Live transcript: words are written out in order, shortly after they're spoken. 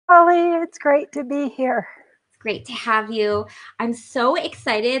Holly. It's great to be here. It's great to have you. I'm so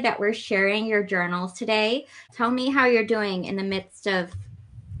excited that we're sharing your journals today. Tell me how you're doing in the midst of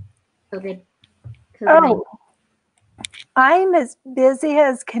COVID, COVID-19. Oh, I'm as busy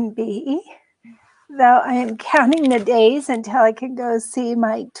as can be, though I am counting the days until I can go see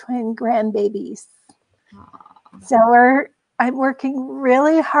my twin grandbabies. So I'm working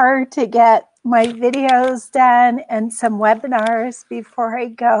really hard to get my videos done and some webinars before I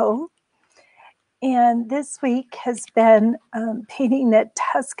go. And this week has been painting the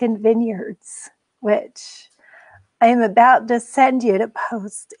Tuscan vineyards, which I am about to send you to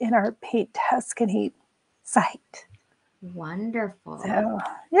post in our Paint Tuscany site. Wonderful. So,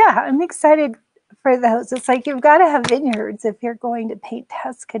 yeah, I'm excited for those. It's like you've got to have vineyards if you're going to paint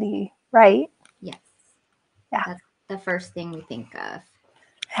Tuscany, right? Yes. Yeah. That's the first thing we think of.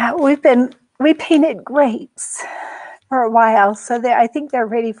 Yeah, we painted grapes for a while, so I think they're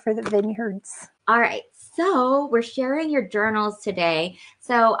ready for the vineyards. All right. So we're sharing your journals today.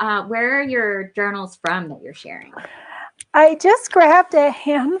 So where are your journals from that you're sharing? I just grabbed a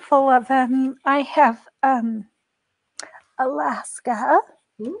handful of them. I have Alaska,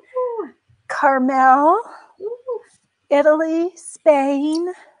 Ooh. Carmel, Ooh. Italy,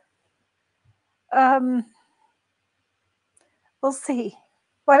 Spain. We'll see.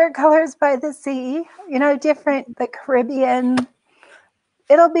 Watercolors by the sea, different, the Caribbean.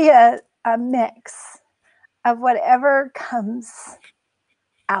 It'll be a mix of whatever comes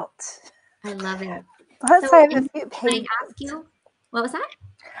out. I love it. Plus, So I have a few can I pages. ask you, what was that?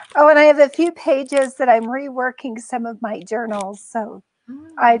 Oh, and I have a few pages that I'm reworking some of my journals. So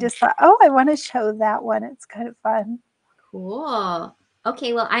I just thought, I want to show that one. It's kind of fun. Cool.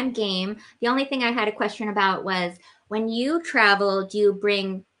 Okay, well, I'm game. The only thing I had a question about was when you travel, do you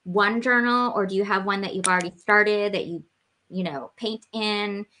bring one journal or do you have one that you've already started that you paint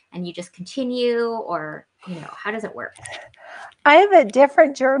in and you just continue or, how does it work? I have a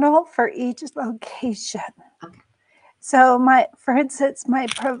different journal for each location. Okay. So for instance, my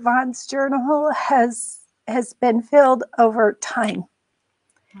Provence journal has been filled over time.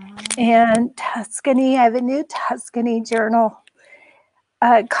 And Tuscany, I have a new Tuscany journal.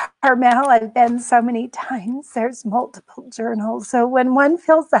 Carmel, I've been so many times. There's multiple journals. So when one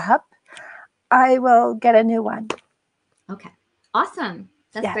fills up, I will get a new one. Okay. Awesome.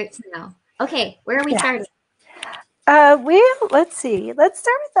 That's great to know. Okay, where are we starting? Let's see. Let's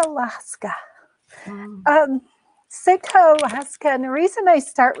start with Alaska. Sitka, Alaska. And the reason I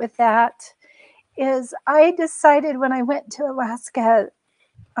start with that is I decided when I went to Alaska,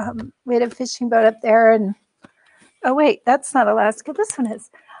 we had a fishing boat up there, and oh wait, that's not Alaska. This one is.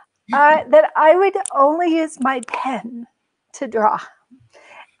 That I would only use my pen to draw.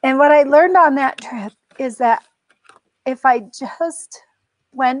 And what I learned on that trip is that if I just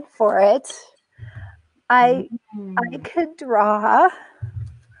went for it, I could draw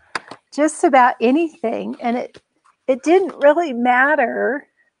just about anything, and it didn't really matter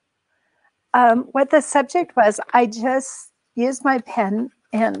what the subject was. I just used my pen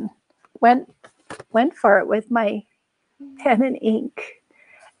and went for it with my pen and ink.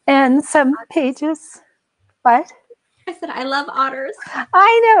 And some pages. What? I said I love otters.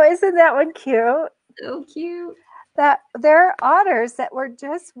 I know, isn't that one cute? So cute. That there are otters that were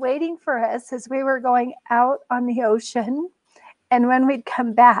just waiting for us as we were going out on the ocean, and when we'd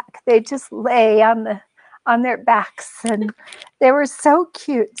come back, they'd just lay on their backs, and they were so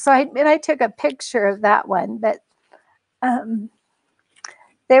cute. So I took a picture of that one, but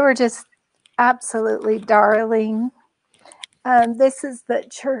they were just absolutely darling. This is the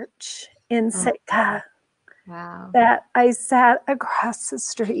church in Sitka. Wow. That I sat across the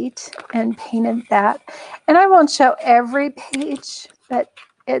street and painted that. And I won't show every page, but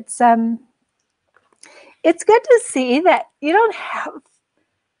it's good to see that you don't have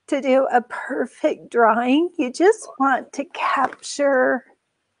to do a perfect drawing. You just want to capture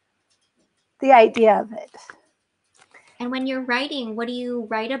the idea of it. And when you're writing, what do you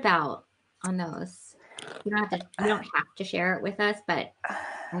write about on those? You don't have to share it with us, but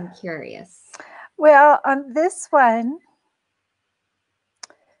I'm curious. Well, on this one,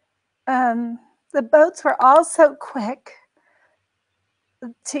 the boats were all so quick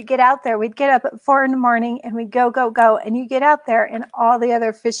to get out there. We'd get up at 4 a.m. and we'd go, and you get out there and all the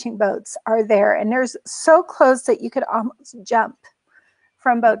other fishing boats are there, and they're so close that you could almost jump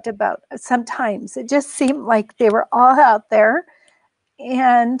from boat to boat. Sometimes it just seemed like they were all out there,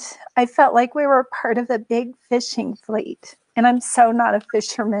 and I felt like we were part of a big fishing fleet. And I'm so not a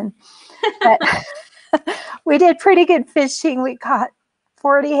fisherman, but we did pretty good fishing. We caught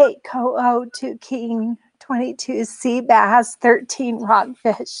 48 coho, 2 king, 22 sea bass, 13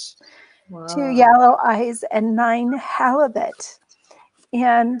 rockfish, 2 Whoa. yellow eyes, and 9 halibut.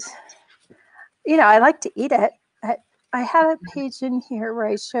 And, I like to eat it. I had a page in here where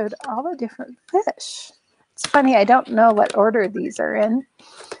I showed all the different fish. It's funny, I don't know what order these are in,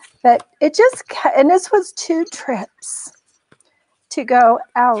 but and this was 2 trips to go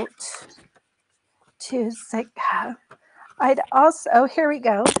out to Sorgue. Here we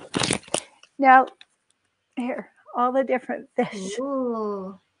go. Now, here, all the different fish.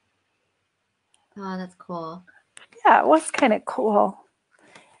 Ooh. Oh, that's cool. Yeah, it was kind of cool.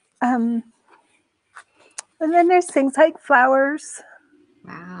 And then there's things like flowers.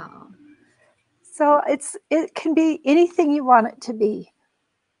 Wow. So it can be anything you want it to be.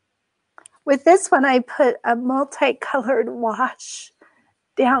 With this one, I put a multicolored wash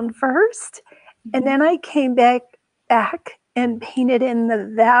down first, and then I came back and painted in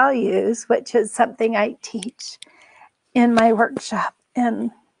the values, which is something I teach in my workshop. And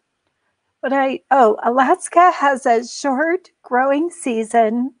Alaska has a short growing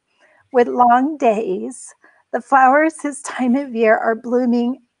season with long days. The flowers this time of year are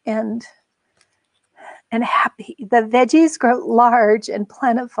blooming and happy. The veggies grow large and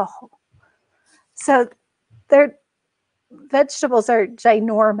plentiful. So their vegetables are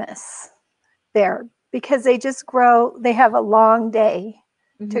ginormous there because they just grow. They have a long day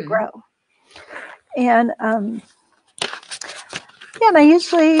to grow. And and I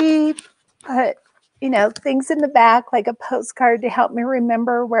usually put things in the back like a postcard to help me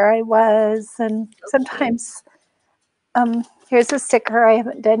remember where I was. And sometimes here's a sticker I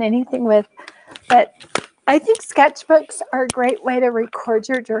haven't done anything with, but I think sketchbooks are a great way to record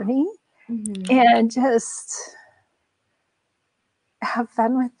your journey and just have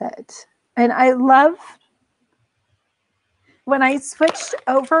fun with it. And I love when I switched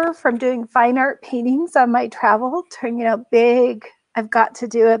over from doing fine art paintings on my travel to, big, I've got to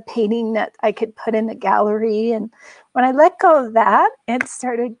do a painting that I could put in a gallery. And when I let go of that and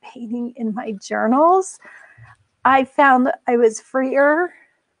started painting in my journals, I found I was freer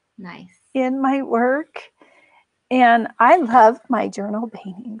in my work. And I love my journal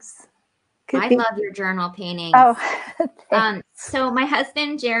paintings. I love your journal paintings. Oh, so my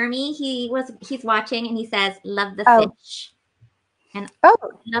husband Jeremy, he's watching and he says, "Love the fish," and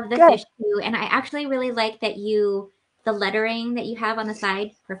love the fish too. And I actually really like that the lettering that you have on the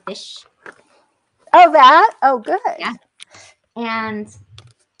side for fish. Oh, that? Oh, good. Yeah. And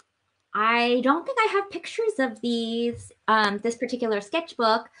I don't think I have pictures of this particular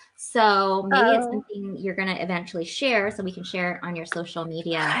sketchbook. So maybe it's something you're going to eventually share so we can share it on your social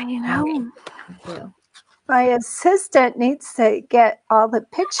media. I know. My assistant needs to get all the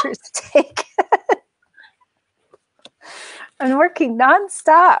pictures taken. I'm working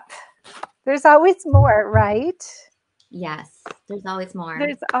nonstop. There's always more, right? Yes, there's always more.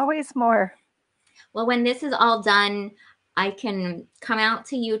 There's always more. Well, when this is all done, I can come out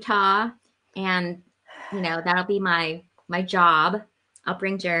to Utah and, that'll be my job. I'll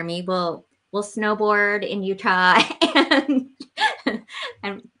bring Jeremy. We'll snowboard in Utah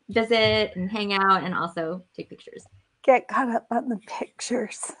and visit and hang out and also take pictures. Get caught up on the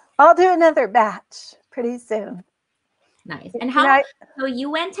pictures. I'll do another batch pretty soon. Nice. And so you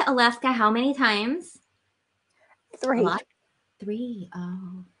went to Alaska how many times? 3. 3.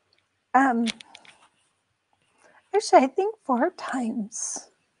 Oh. Actually, I think 4 times.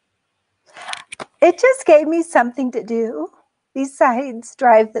 It just gave me something to do besides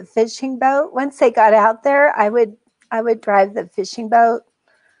drive the fishing boat. Once they got out there, I would drive the fishing boat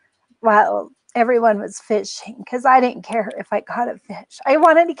while everyone was fishing because I didn't care if I caught a fish. I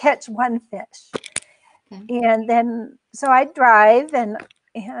wanted to catch one fish. Okay. And then, so I'd drive and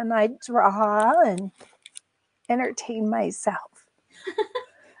I'd draw and entertain myself.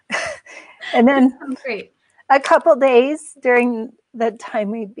 And then a couple days during the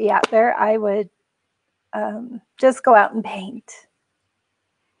time we'd be out there, I would just go out and paint.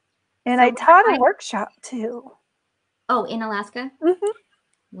 And I taught a workshop too. Oh, in Alaska? Mm-hmm.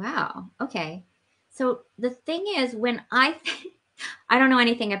 Wow. Okay. So the thing is, I don't know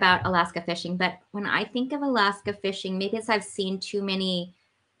anything about Alaska fishing, but when I think of Alaska fishing, maybe it's I've seen too many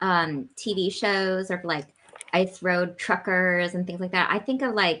TV shows or like ice road truckers and things like that. I think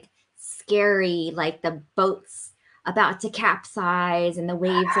of like scary, like the boats about to capsize and the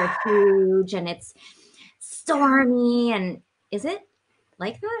waves are huge and it's stormy. And is it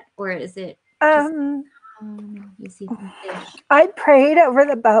like that, or is it just, you see some fish? I prayed over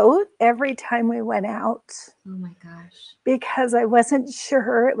the boat every time we went out. Oh my gosh. Because I wasn't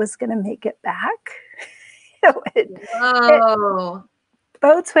sure it was going to make it back.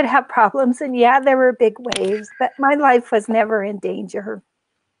 boats would have problems, and yeah, there were big waves, but my life was never in danger.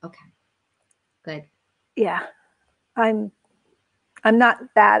 Okay. Good. Yeah, I'm not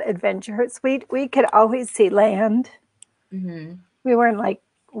that adventurous. We could always see land. Mm-hmm. We weren't like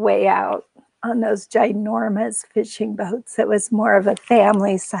way out on those ginormous fishing boats. It was more of a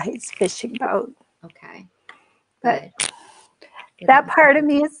family-sized fishing boat. Okay. But Good. Good. that part of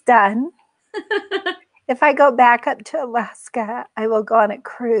me is done. If I go back up to Alaska, I will go on a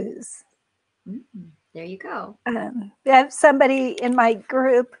cruise. There you go. We have somebody in my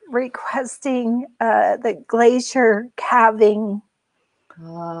group requesting the glacier calving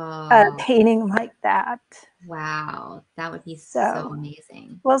painting like that. Wow. That would be so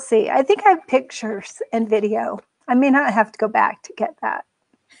amazing. We'll see. I think I have pictures and video. I may not have to go back to get that.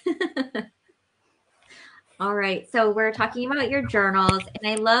 All right. So we're talking about your journals,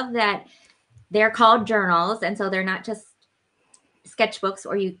 and I love that they're called journals, and so they're not just sketchbooks,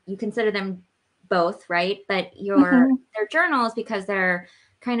 or you consider them both, right? But they're journals because they're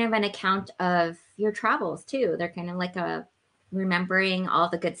kind of an account of your travels too. They're kind of like a remembering all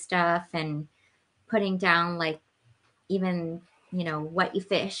the good stuff and putting down like even, what you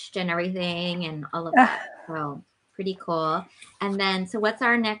fished and everything and all of that. So pretty cool. And then, so what's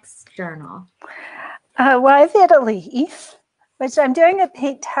our next journal? Well, I have Italy, which I'm doing a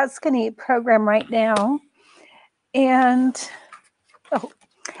Paint Tuscany program right now. And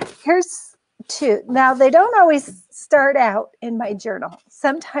here's two. Now, they don't always start out in my journal.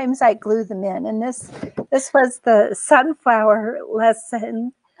 Sometimes I glue them in. And this was the sunflower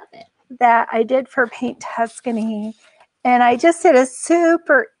lesson that I did for Paint Tuscany. And I just did a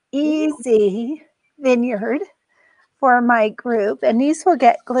super easy vineyard for my group. And these will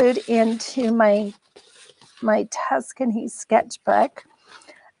get glued into my Tuscany sketchbook.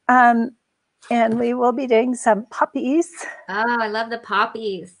 And we will be doing some poppies. Oh, I love the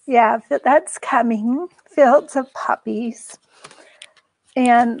poppies. Yeah, that's coming. Fields of poppies.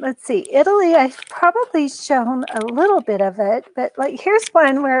 And let's see, Italy, I've probably shown a little bit of it, but like here's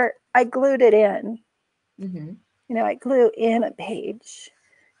one where I glued it in. I glue in a page.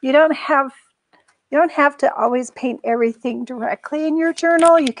 You don't have to always paint everything directly in your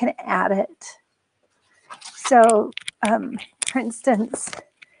journal. You can add it. So, for instance,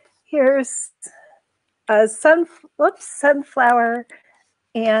 here's a sunflower,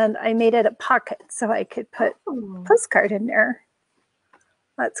 and I made it a pocket so I could put a postcard in there.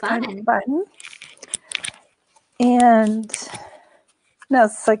 That's kind of fun. And no,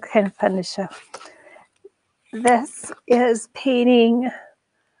 it's like kind of fun to show. This is painting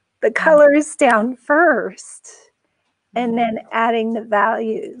the colors down first and then adding the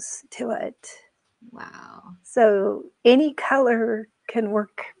values to it. Wow. So any color can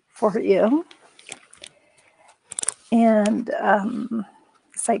work for you. And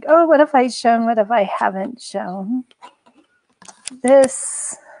it's like, oh, what have I shown? What have I haven't shown?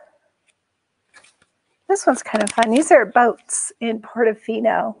 This one's kind of fun. These are boats in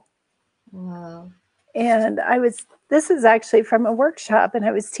Portofino. Wow. And this is actually from a workshop, and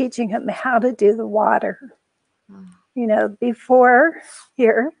I was teaching him how to do the water. Before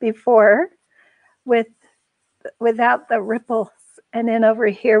without the ripples, and then over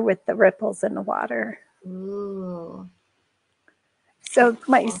here with the ripples in the water. Ooh. So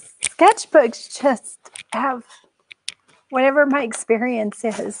my sketchbooks just have whatever my experience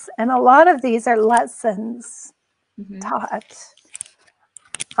is. And a lot of these are lessons taught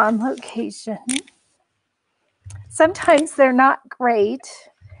on location. Sometimes they're not great.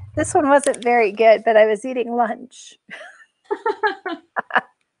 This one wasn't very good, but I was eating lunch.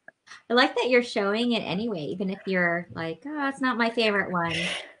 I like that you're showing it anyway, even if you're like, oh, it's not my favorite one.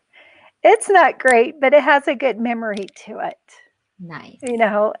 It's not great, but it has a good memory to it. Nice.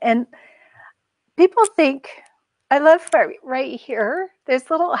 And people think, I love right here, there's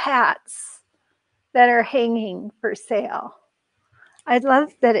little hats that are hanging for sale. I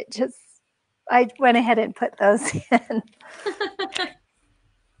love that I went ahead and put those in.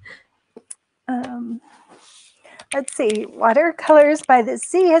 Let's see, Watercolors by the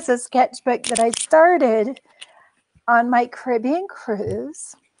Sea is a sketchbook that I started on my Caribbean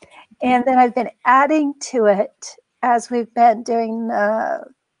cruise. And then I've been adding to it as we've been doing the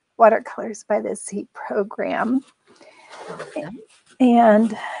Watercolors by the Sea program.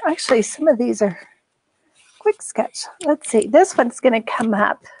 And actually, some of these are quick sketch. Let's see, this one's going to come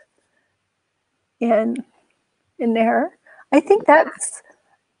up in there. I think that's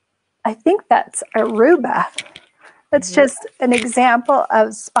Aruba. That's just an example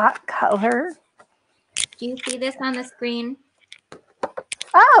of spot color. Do you see this on the screen?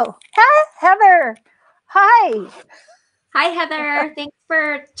 Oh, Heather. Hi. Hi, Heather. Thanks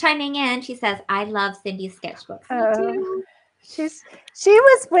for chiming in. She says, I love Cindy's sketchbooks. Me too. She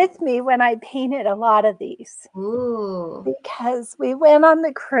was with me when I painted a lot of these Ooh. because we went on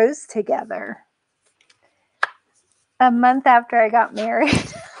the cruise together. A month after I got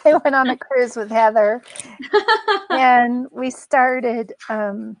married, I went on a cruise with Heather, and we started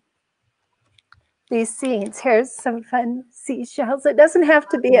these scenes. Here's some fun seashells. It doesn't have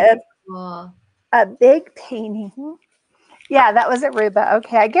to be Cool. a big painting. Yeah, that was Aruba.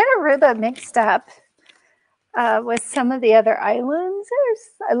 Okay, I get Aruba mixed up with some of the other islands.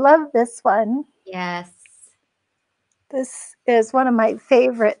 I love this one. Yes. This is one of my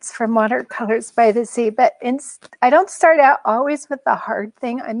favorites from Watercolors by the Sea, but I don't start out always with the hard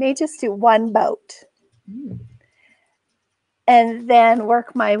thing. I may just do one boat and then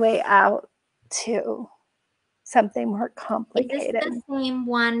work my way out to something more complicated. Is this the same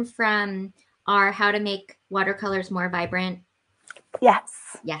one from our How to Make Watercolors More Vibrant?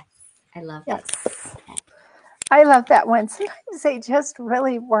 Yes. Yes. I love Yes. it. I love that one. Sometimes they just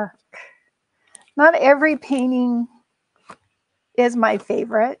really work. Not every painting is my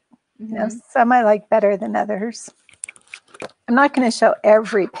favorite. You know, some I like better than others. I'm not going to show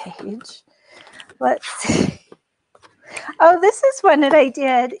every page. Let's see. Oh, this is one that I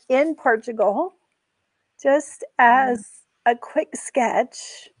did in Portugal, just as a quick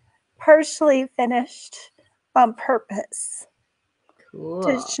sketch, partially finished on purpose. Cool.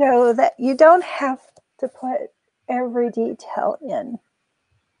 To show that you don't have to put every detail in.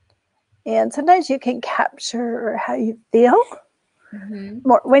 And sometimes you can capture how you feel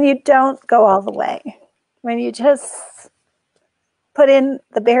more when you don't go all the way. When you just put in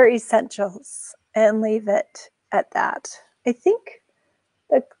the bare essentials and leave it at that. I think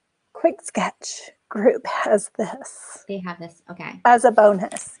the quick sketch group has this. They have this. Okay. As a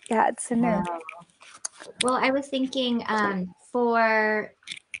bonus. Yeah, it's in there. Well, I was thinking for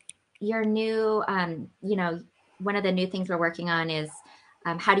your new, you know, one of the new things we're working on is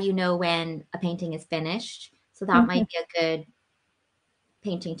how do you know when a painting is finished? So that might be a good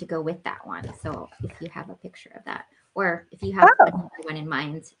painting to go with that one. So if you have a picture of that, or if you have another one in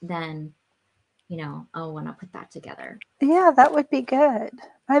mind, then, you know, I'll want to put that together. Yeah, that would be good.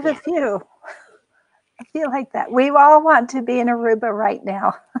 I have a few. I feel like that. We all want to be in Aruba right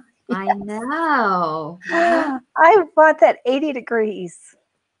now. Yes. I know. I want that 80 degrees.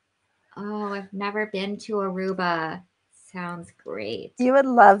 Oh, I've never been to Aruba. Sounds great. You would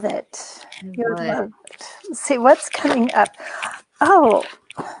love it. You would love it. Let's see what's coming up. Oh,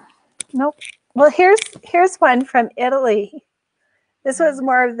 nope. Well, here's one from Italy. This was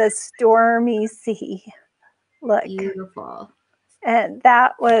more of the stormy sea look. Beautiful. And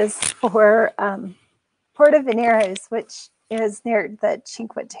that was for Porto Veneres, which is near the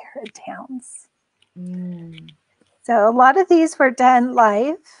Cinque Terre towns. So a lot of these were done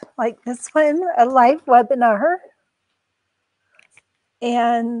live, like this one, a live webinar.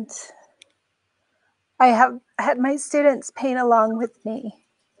 And I had my students paint along with me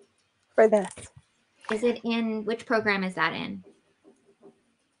for this. Is it in, which program is that in?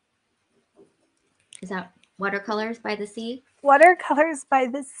 Is that Watercolors by the Sea? Watercolors by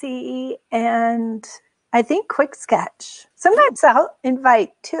the Sea, and I think Quick Sketch. Sometimes I'll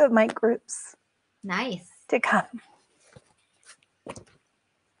invite two of my groups. Nice. To come.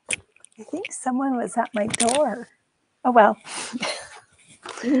 I think someone was at my door. Oh, well.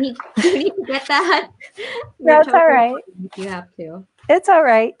 Do you need to get that? That's all right. If you have to. It's all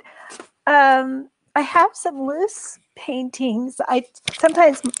right. I have some loose paintings.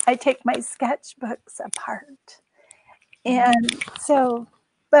 Sometimes I take my sketchbooks apart. And so,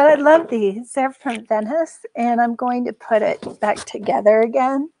 but I love these. They're from Venice, and I'm going to put it back together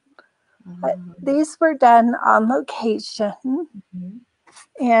again. But these were done on location.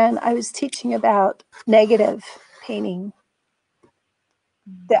 And I was teaching about negative painting,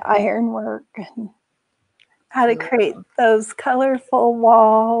 the ironwork, and how to create those colorful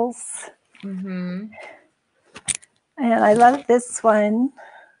walls. And I love this one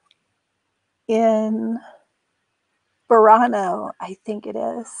in Burano, I think it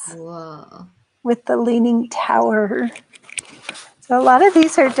is. Whoa. With the leaning tower. So a lot of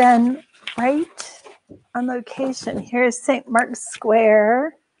these are done right on location. Here's St. Mark's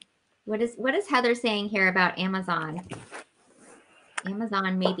Square. What is Heather saying here about Amazon?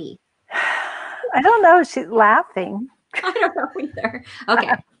 Amazon, maybe. I don't know. She's laughing. I don't know either.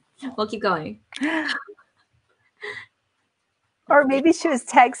 Okay, we'll keep going. Or maybe she was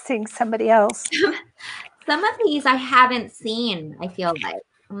texting somebody else. Some of these I haven't seen, I feel like.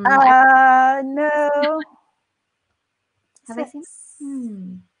 No. Have I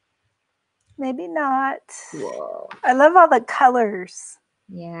seen? maybe not. Cool. I love all the colors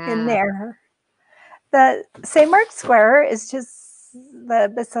in there. The St. Mark's Square is just, the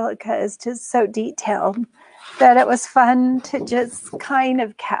basilica is just so detailed that it was fun to just kind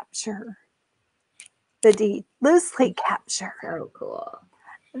of capture loosely capture So cool.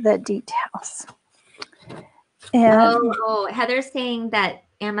 the details. And Heather's saying that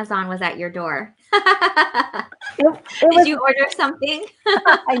Amazon was at your door. Did you order something?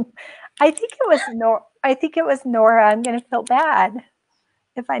 I think it was Nora. I'm going to feel bad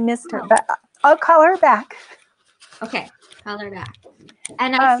if I missed her, but I'll call her back. Okay, call her back.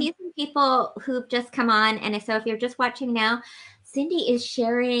 And I see some people who've just come on, and so if you're just watching now, Cindy is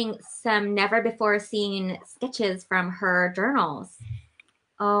sharing some never before seen sketches from her journals.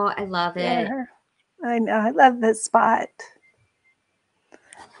 Oh, I love it. Yeah, I know. I love this spot.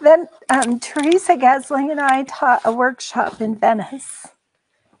 Then Teresa Gasling and I taught a workshop in Venice,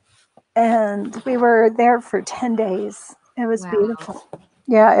 and we were there for 10 days. It was beautiful.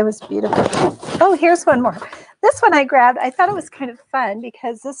 Yeah, it was beautiful. Oh, here's one more. This one I grabbed. I thought it was kind of fun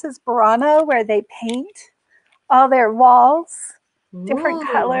because this is Burano, where they paint all their walls, different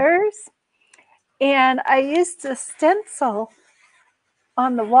colors. And I used a stencil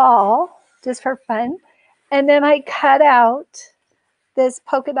on the wall just for fun. And then I cut out this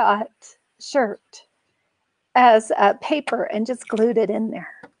polka dot shirt as a paper and just glued it in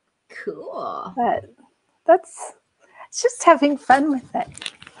there. Cool. But it's just having fun with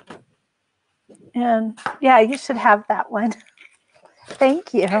it. And yeah, you should have that one.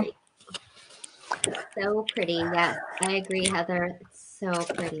 Thank you. So pretty. Yes, I agree, Heather. It's so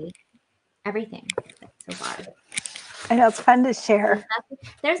pretty. Everything. So far. I know, it's fun to share.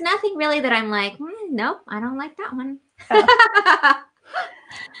 There's nothing really that I'm like, nope, I don't like that one.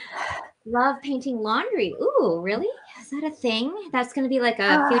 Love painting laundry. Ooh, really? Is that a thing? That's going to be like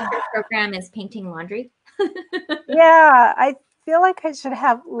a future program, is painting laundry? Yeah, I feel like I should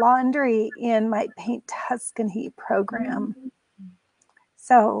have laundry in my Paint Tuscany program.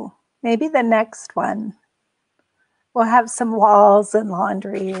 So maybe the next one we'll have some walls and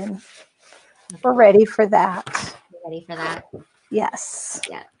laundry, and we're ready for that. Ready for that? Yes.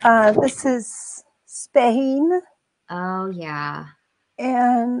 Yeah. This is Spain. Oh, yeah.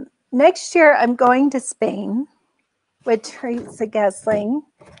 And next year I'm going to Spain with Teresa Gesling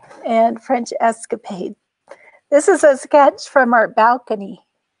and French Escapade. This is a sketch from our balcony.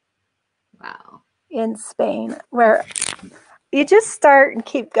 Wow. In Spain, where you just start and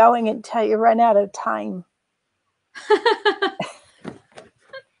keep going until you run out of time.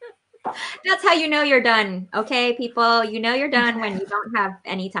 That's how you know you're done. Okay, people, you know you're done when you don't have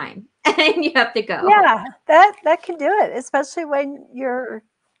any time and you have to go. Yeah, that can do it, especially when you're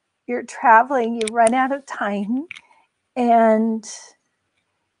traveling, you run out of time, and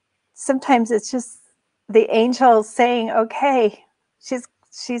sometimes it's just the angel saying, okay, she's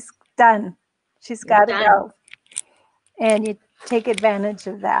done. She's got to go. And you take advantage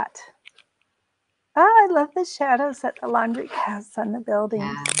of that. Oh, I love the shadows that the laundry casts on the buildings.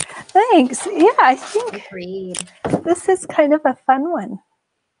 Yeah. Thanks. Yeah, I think this is kind of a fun one.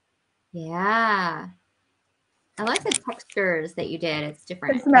 Yeah. I like the textures that you did. It's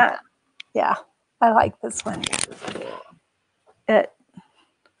different. Isn't that? Yeah, I like this one.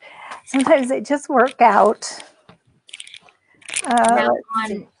 Sometimes they just work out. Now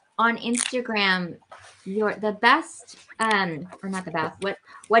on Instagram, you're the best, or not the best.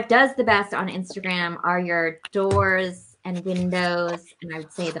 What does the best on Instagram are your doors and windows, and I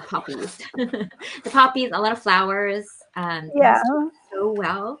would say the poppies. The poppies, a lot of flowers. Yeah, so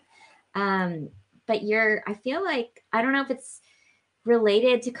well. But I feel like, I don't know if it's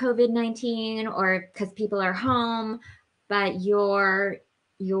related to COVID-19 or because people are home, but your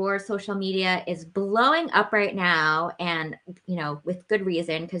social media is blowing up right now, and with good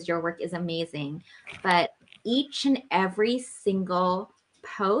reason, because your work is amazing. But each and every single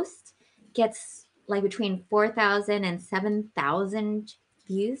post gets like between 4,000 and 7,000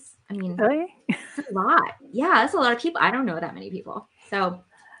 views. I mean, really? That's a lot. Yeah, that's a lot of people. I don't know that many people. So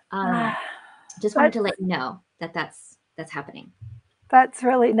just wanted to let you know that that's happening. That's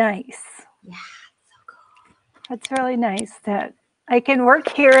really nice. Yeah, so cool. That's really nice that I can work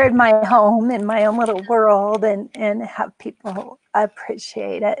here in my home, in my own little world, and have people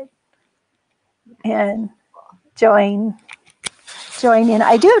appreciate it and join in.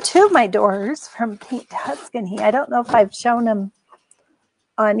 I do two of my doors from Paint Tuscany. I don't know if I've shown them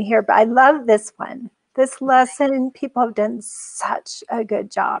on here, but I love this one. This lesson, people have done such a good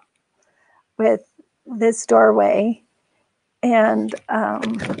job with this doorway. And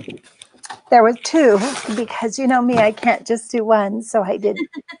there were two, because you know me, I can't just do one. So I did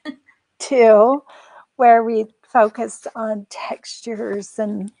too, where we focused on textures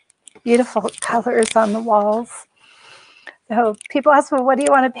and beautiful colors on the walls. So people ask, well, what do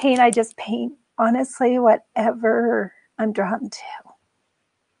you want to paint? I just paint, honestly, whatever I'm drawn to.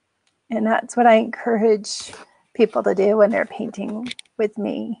 And that's what I encourage people to do when they're painting with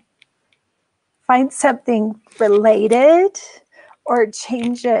me. Find something related or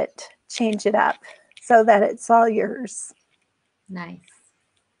change it up so that it's all yours. Nice.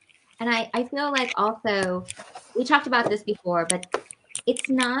 And I feel like also, we talked about this before, but it's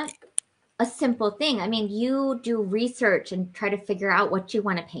not a simple thing. I mean, you do research and try to figure out what you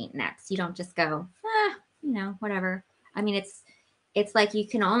want to paint next. You don't just go, whatever. I mean, it's like you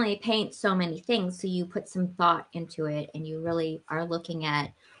can only paint so many things, so you put some thought into it, and you really are looking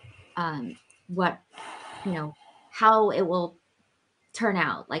at what, how it will turn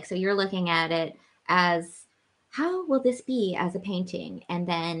out. Like, so you're looking at it as, how will this be as a painting? And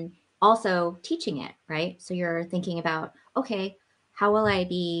then also teaching it, right? So you're thinking about, okay, how will I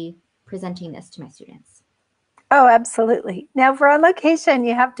be presenting this to my students? Oh, absolutely. Now, for on location,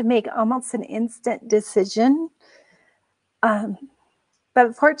 you have to make almost an instant decision.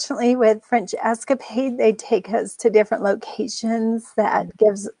 But fortunately, with French Escapade, they take us to different locations that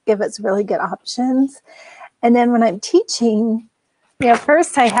give us really good options. And then when I'm teaching,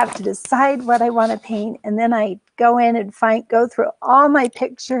 first I have to decide what I want to paint, and then I go in and go through all my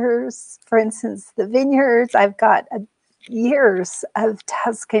pictures. For instance, the vineyards, I've got years of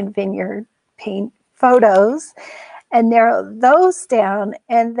Tuscan vineyard paint photos, and narrow those down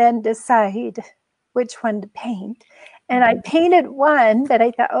and then decide which one to paint. And I painted one that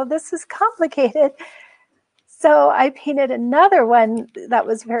I thought, oh, this is complicated. So I painted another one that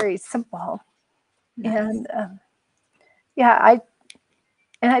was very simple. Nice.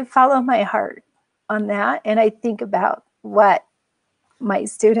 And I follow my heart on that. And I think about what my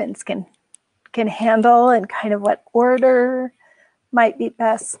students can handle and kind of what order might be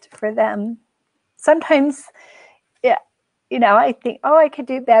best for them. Sometimes, I think, oh, I could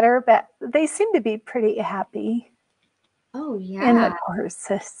do better, but they seem to be pretty happy. Oh, yeah. In the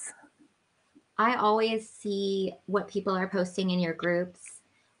courses. I always see what people are posting in your groups.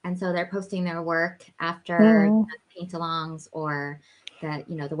 And so they're posting their work after the paint-alongs or the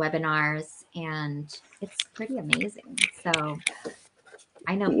webinars, and it's pretty amazing. So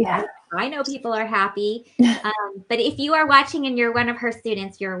I know people are happy. But if you are watching and you're one of her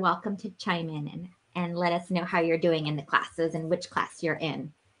students, you're welcome to chime in and let us know how you're doing in the classes and which class you're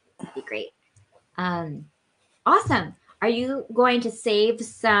in. That'd be great. Awesome. Are you going to save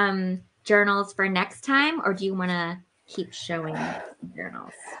some journals for next time, or do you want to keep showing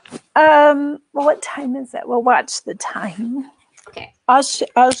journals? Well, what time is it? We'll watch the time. Okay. I'll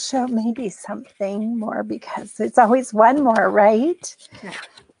show maybe something more because there's always one more, right?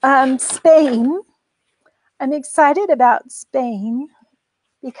 Spain. I'm excited about Spain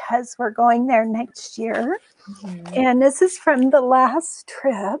because we're going there next year. Mm-hmm. And this is from the last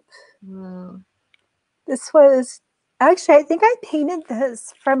trip. Whoa. This was, actually, I think I painted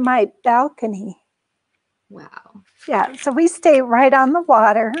this from my balcony. Wow. Yeah, so we stay right on the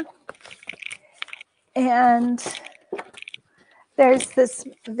water. And there's this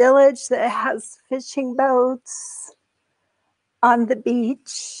village that has fishing boats on the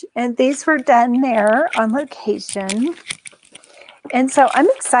beach. And these were done there on location. And so I'm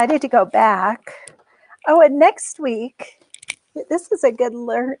excited to go back. Oh, and next week, this is a good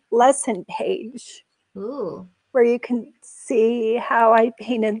lesson page. Ooh. Where you can see how I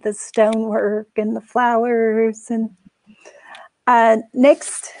painted the stonework and the flowers. And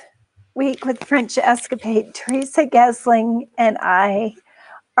next week with French Escapade, Teresa Gesling and I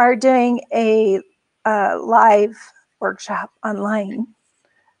are doing a live workshop online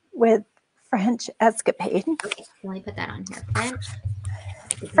with French Escapade. Okay, let me put that on here.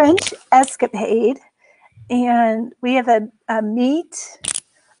 French Escapade. And we have a meet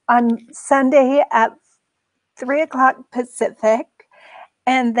on Sunday at 3:00 Pacific.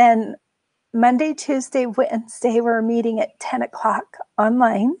 And then Monday, Tuesday, Wednesday, we're meeting at 10:00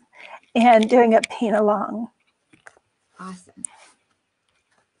 online and doing a paint along. Awesome.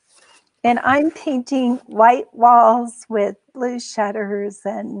 And I'm painting white walls with blue shutters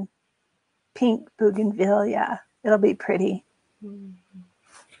and pink bougainvillea. It'll be pretty.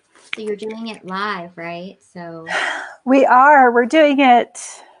 So you're doing it live, right? So we're doing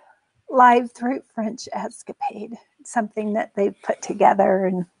it live through French Escapade. It's something that they've put together,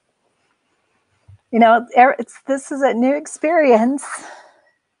 and this is a new experience.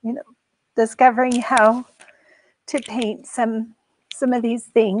 Discovering how to paint some of these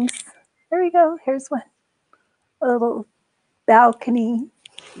things. There we go. Here's one. A little balcony.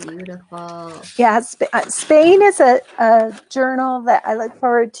 Beautiful. Yeah, Spain is a journal that I look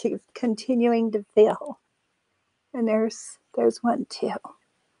forward to continuing to fill. And there's one too.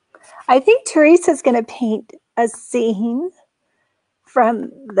 I think Teresa's going to paint a scene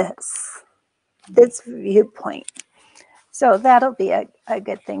from this viewpoint. So that'll be a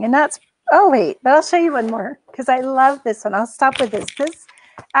good thing. And that's, oh wait, but I'll show you one more because I love this one. I'll stop with this.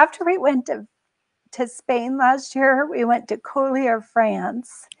 After we went to Spain last year, we went to Collier,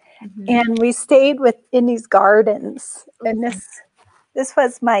 France, and we stayed in these gardens. And this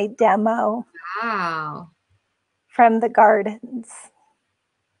was my demo. Wow. From the gardens.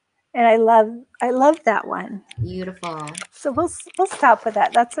 And I love that one. Beautiful. So we'll stop with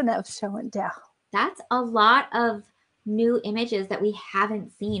that. That's enough show and tell. That's a lot of new images that we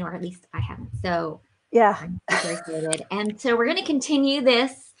haven't seen, or at least I haven't. So yeah, I'm super excited. And so we're going to continue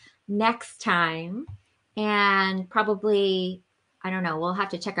this next time, and probably, I don't know, we'll have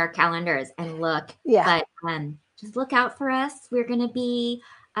to check our calendars and look. Yeah. But just look out for us. We're going to be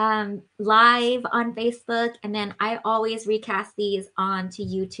live on Facebook, and then I always recast these onto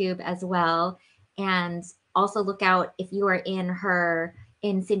YouTube as well. And also look out if you are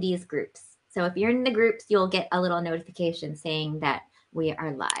in Cindy's groups. So if you're in the groups, you'll get a little notification saying that we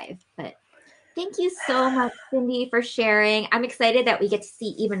are live. But thank you so much, Cindy, for sharing. I'm excited that we get to see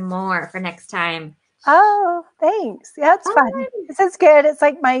even more for next time. Oh, thanks. Yeah, it's fun. This is good. It's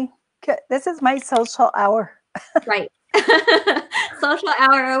like this is my social hour. Right. Social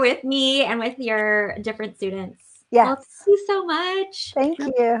hour with me and with your different students. Yes. Well, thank you so much. Thank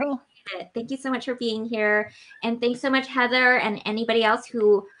you. Thank you so much for being here. And thanks so much, Heather, and anybody else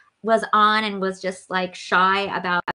who was on and was just like shy about